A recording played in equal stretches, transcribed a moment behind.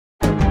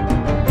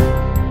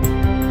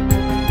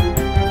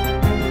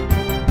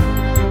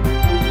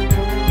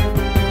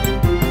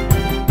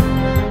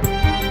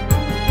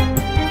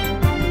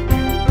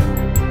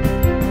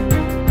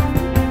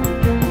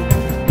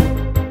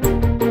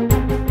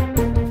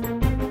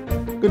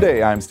Good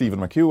day, I'm Stephen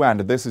McHugh, and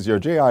this is your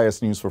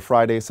JIS News for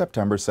Friday,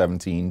 September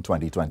 17,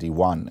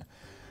 2021.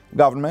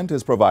 Government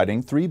is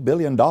providing $3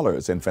 billion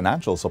in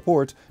financial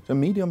support to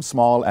medium,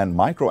 small, and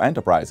micro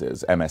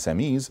enterprises,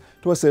 MSMEs,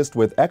 to assist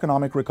with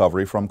economic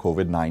recovery from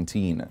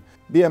COVID-19.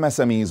 The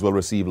MSMEs will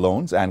receive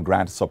loans and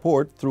grant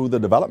support through the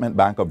Development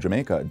Bank of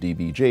Jamaica,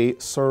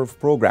 DBJ, SERVE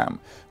program,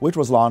 which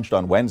was launched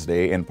on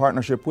Wednesday in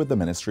partnership with the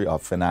Ministry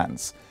of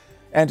Finance.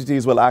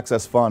 Entities will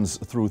access funds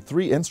through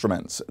three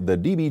instruments: the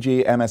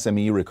DBJ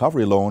MSME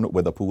Recovery Loan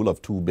with a pool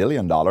of $2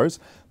 billion,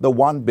 the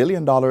 $1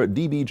 billion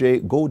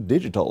DBJ Go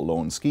Digital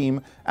Loan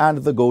Scheme, and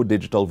the Go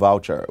Digital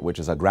Voucher, which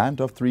is a grant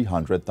of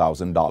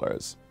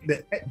 $300,000.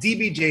 The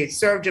DBJ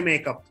Serve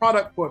Jamaica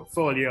product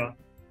portfolio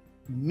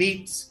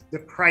meets the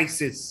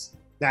crisis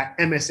that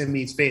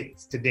MSMEs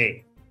face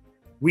today.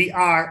 We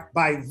are,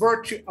 by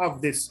virtue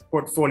of this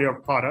portfolio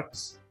of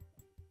products,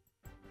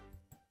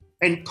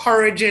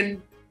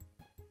 encouraging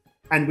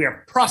and we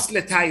are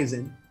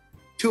proselytizing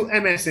to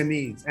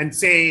MSMEs and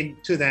saying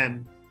to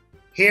them,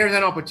 here's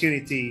an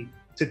opportunity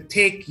to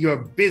take your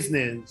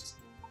business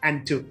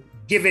and to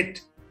give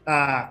it,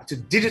 to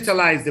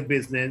digitalize the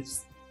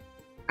business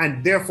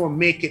and therefore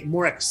make it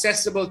more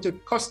accessible to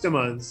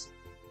customers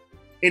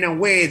in a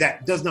way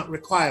that does not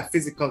require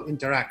physical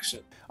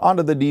interaction.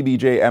 Under the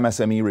DBJ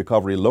MSME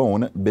Recovery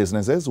Loan,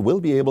 businesses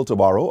will be able to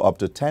borrow up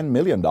to $10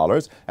 million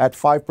at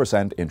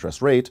 5%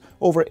 interest rate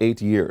over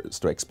 8 years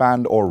to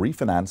expand or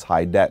refinance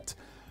high debt.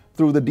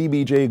 Through the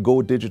DBJ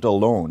Go Digital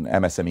Loan,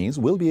 MSMEs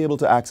will be able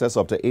to access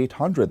up to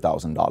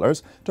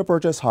 $800,000 to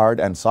purchase hard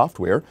and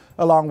software,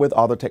 along with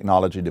other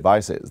technology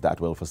devices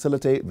that will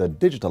facilitate the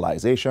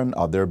digitalization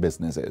of their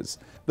businesses.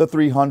 The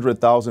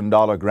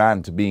 $300,000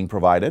 grant being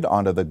provided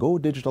under the Go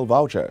Digital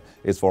Voucher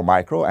is for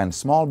micro and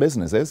small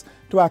businesses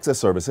to access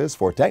services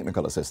for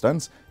technical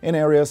assistance in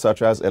areas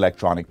such as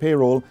electronic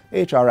payroll,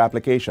 HR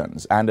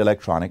applications, and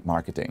electronic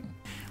marketing.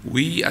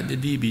 We at the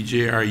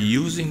DBJ are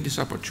using this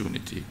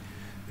opportunity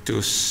to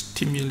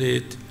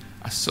stimulate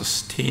a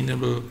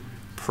sustainable,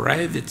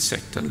 private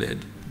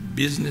sector-led,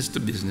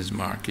 business-to-business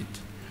market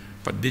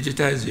for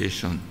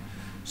digitization,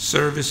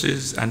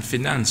 services, and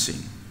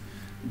financing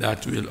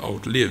that will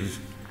outlive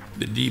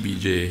the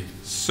DBJ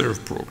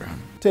SERVE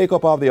program.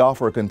 Take-up of the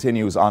offer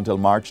continues until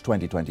March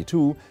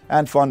 2022,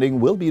 and funding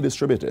will be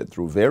distributed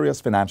through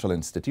various financial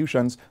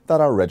institutions that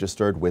are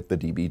registered with the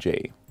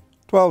DBJ.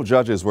 12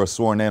 judges were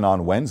sworn in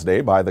on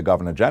Wednesday by the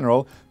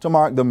Governor-General to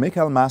mark the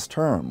Michaelmas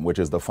term, which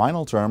is the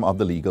final term of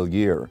the legal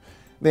year.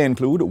 They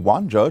include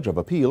 1 judge of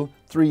appeal,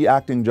 3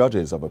 acting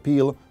judges of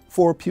appeal,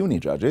 4 puisne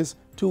judges,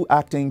 2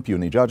 acting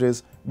puisne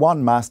judges,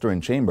 1 master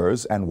in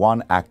chambers, and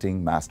 1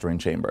 acting master in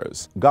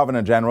chambers.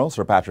 Governor-General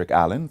Sir Patrick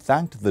Allen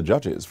thanked the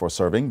judges for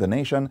serving the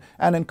nation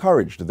and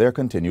encouraged their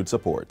continued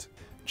support.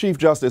 Chief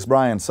Justice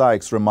Brian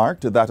Sykes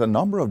remarked that a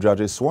number of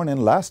judges sworn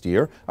in last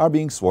year are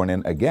being sworn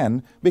in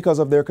again because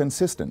of their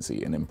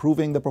consistency in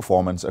improving the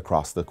performance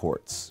across the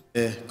courts.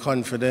 The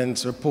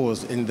confidence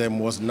reposed in them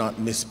was not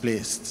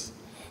misplaced,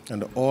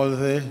 and all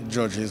the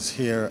judges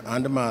here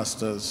and the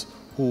masters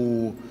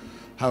who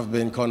have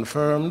been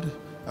confirmed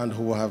and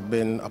who have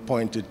been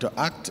appointed to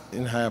act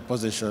in higher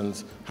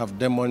positions have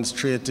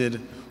demonstrated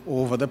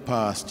over the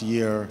past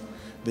year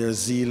their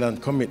zeal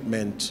and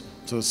commitment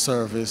to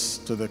service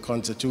to the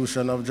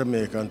Constitution of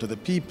Jamaica and to the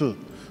people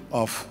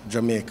of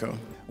Jamaica.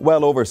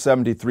 Well over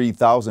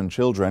 73,000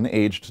 children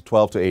aged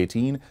 12 to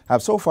 18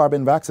 have so far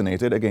been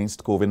vaccinated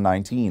against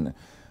COVID-19.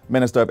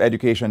 Minister of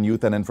Education,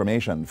 Youth and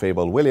Information,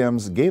 Fable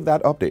Williams, gave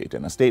that update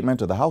in a statement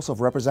to the House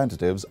of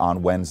Representatives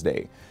on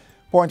Wednesday.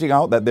 Pointing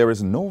out that there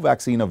is no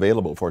vaccine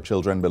available for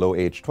children below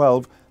age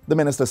 12, the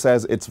minister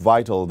says it's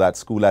vital that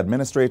school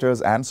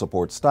administrators and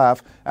support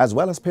staff, as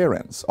well as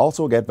parents,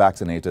 also get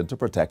vaccinated to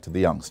protect the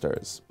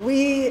youngsters.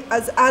 We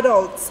as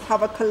adults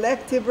have a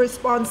collective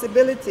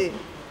responsibility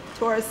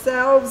to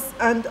ourselves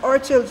and our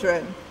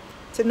children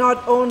to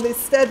not only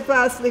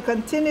steadfastly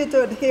continue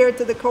to adhere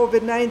to the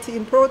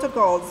COVID-19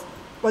 protocols,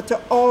 but to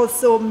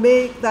also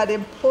make that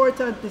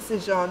important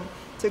decision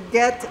to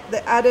get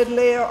the added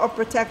layer of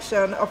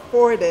protection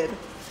afforded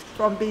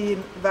from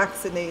being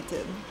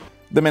vaccinated.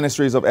 The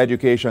Ministries of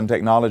Education,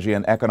 Technology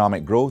and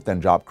Economic Growth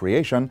and Job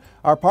Creation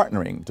are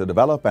partnering to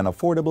develop an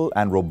affordable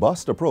and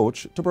robust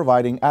approach to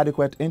providing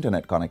adequate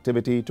internet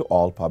connectivity to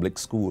all public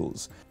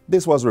schools.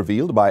 This was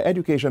revealed by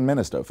Education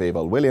Minister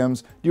Fable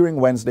Williams during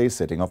Wednesday's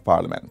sitting of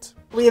Parliament.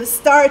 We have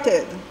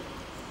started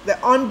the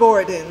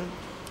onboarding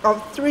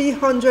of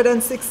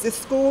 360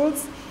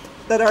 schools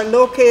that are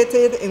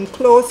located in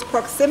close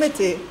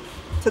proximity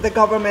to the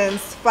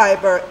government's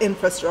fiber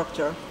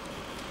infrastructure.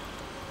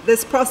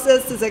 This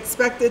process is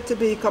expected to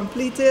be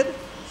completed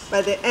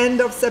by the end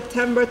of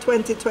September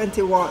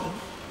 2021.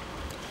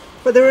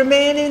 For the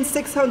remaining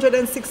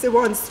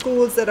 661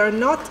 schools that are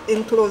not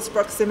in close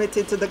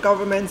proximity to the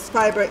government's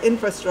fiber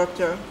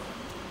infrastructure,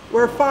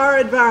 we're far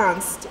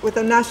advanced with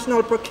a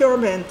national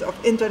procurement of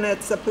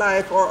internet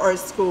supply for our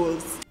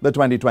schools. The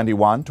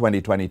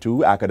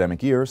 2021-2022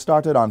 academic year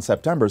started on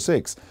September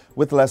 6,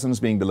 with lessons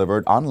being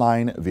delivered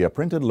online via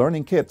printed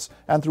learning kits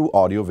and through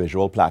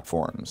audiovisual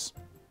platforms.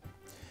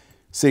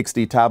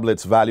 60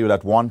 tablets valued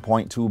at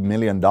 $1.2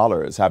 million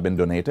have been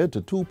donated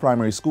to 2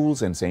 primary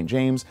schools in St.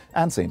 James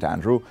and St.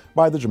 Andrew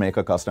by the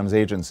Jamaica Customs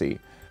Agency.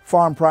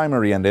 Farm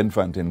Primary and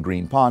Infant in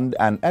Green Pond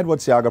and Edward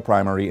Siaga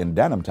Primary in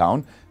Denham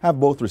Town have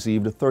both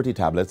received 30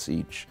 tablets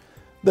each.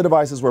 The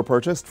devices were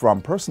purchased from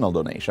personal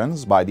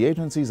donations by the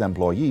agency's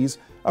employees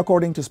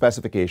according to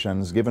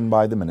specifications given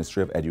by the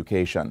Ministry of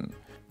Education.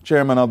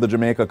 Chairman of the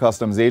Jamaica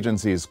Customs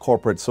Agency's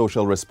Corporate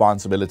Social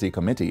Responsibility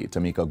Committee,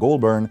 Tamika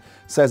Goulburn,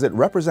 says it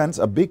represents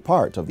a big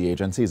part of the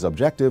agency's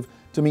objective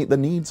to meet the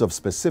needs of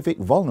specific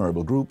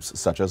vulnerable groups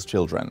such as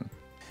children.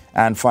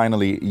 And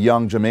finally,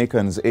 young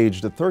Jamaicans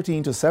aged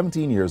 13 to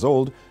 17 years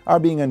old are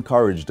being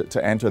encouraged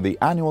to enter the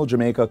annual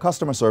Jamaica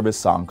Customer Service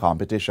Song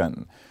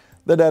Competition.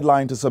 The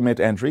deadline to submit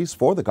entries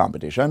for the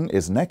competition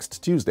is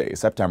next Tuesday,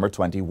 September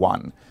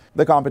 21.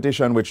 The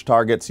competition, which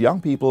targets young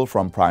people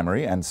from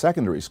primary and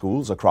secondary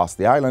schools across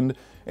the island,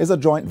 is a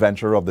joint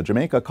venture of the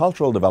Jamaica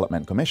Cultural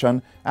Development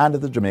Commission and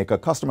the Jamaica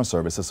Customer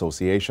Service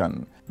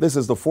Association. This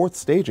is the 4th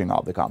staging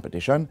of the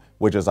competition,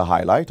 which is a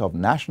highlight of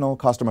National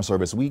Customer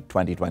Service Week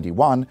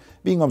 2021,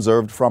 being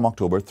observed from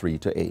October 3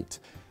 to 8.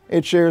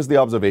 It shares the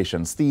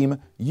observations theme,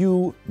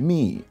 You,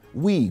 Me,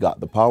 We got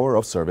the power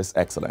of service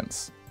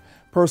excellence.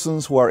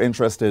 Persons who are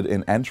interested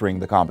in entering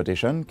the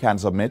competition can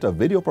submit a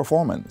video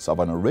performance of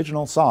an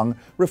original song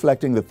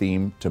reflecting the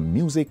theme to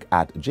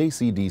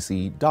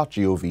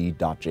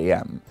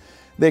music@jcdc.gov.jm.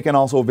 They can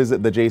also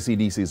visit the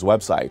JCDC's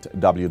website,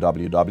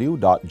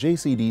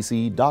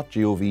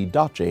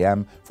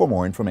 www.jcdc.gov.jm, for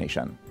more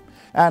information.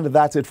 And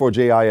that's it for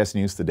JIS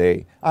News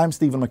Today. I'm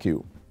Stephen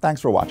McHugh.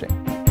 Thanks for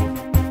watching.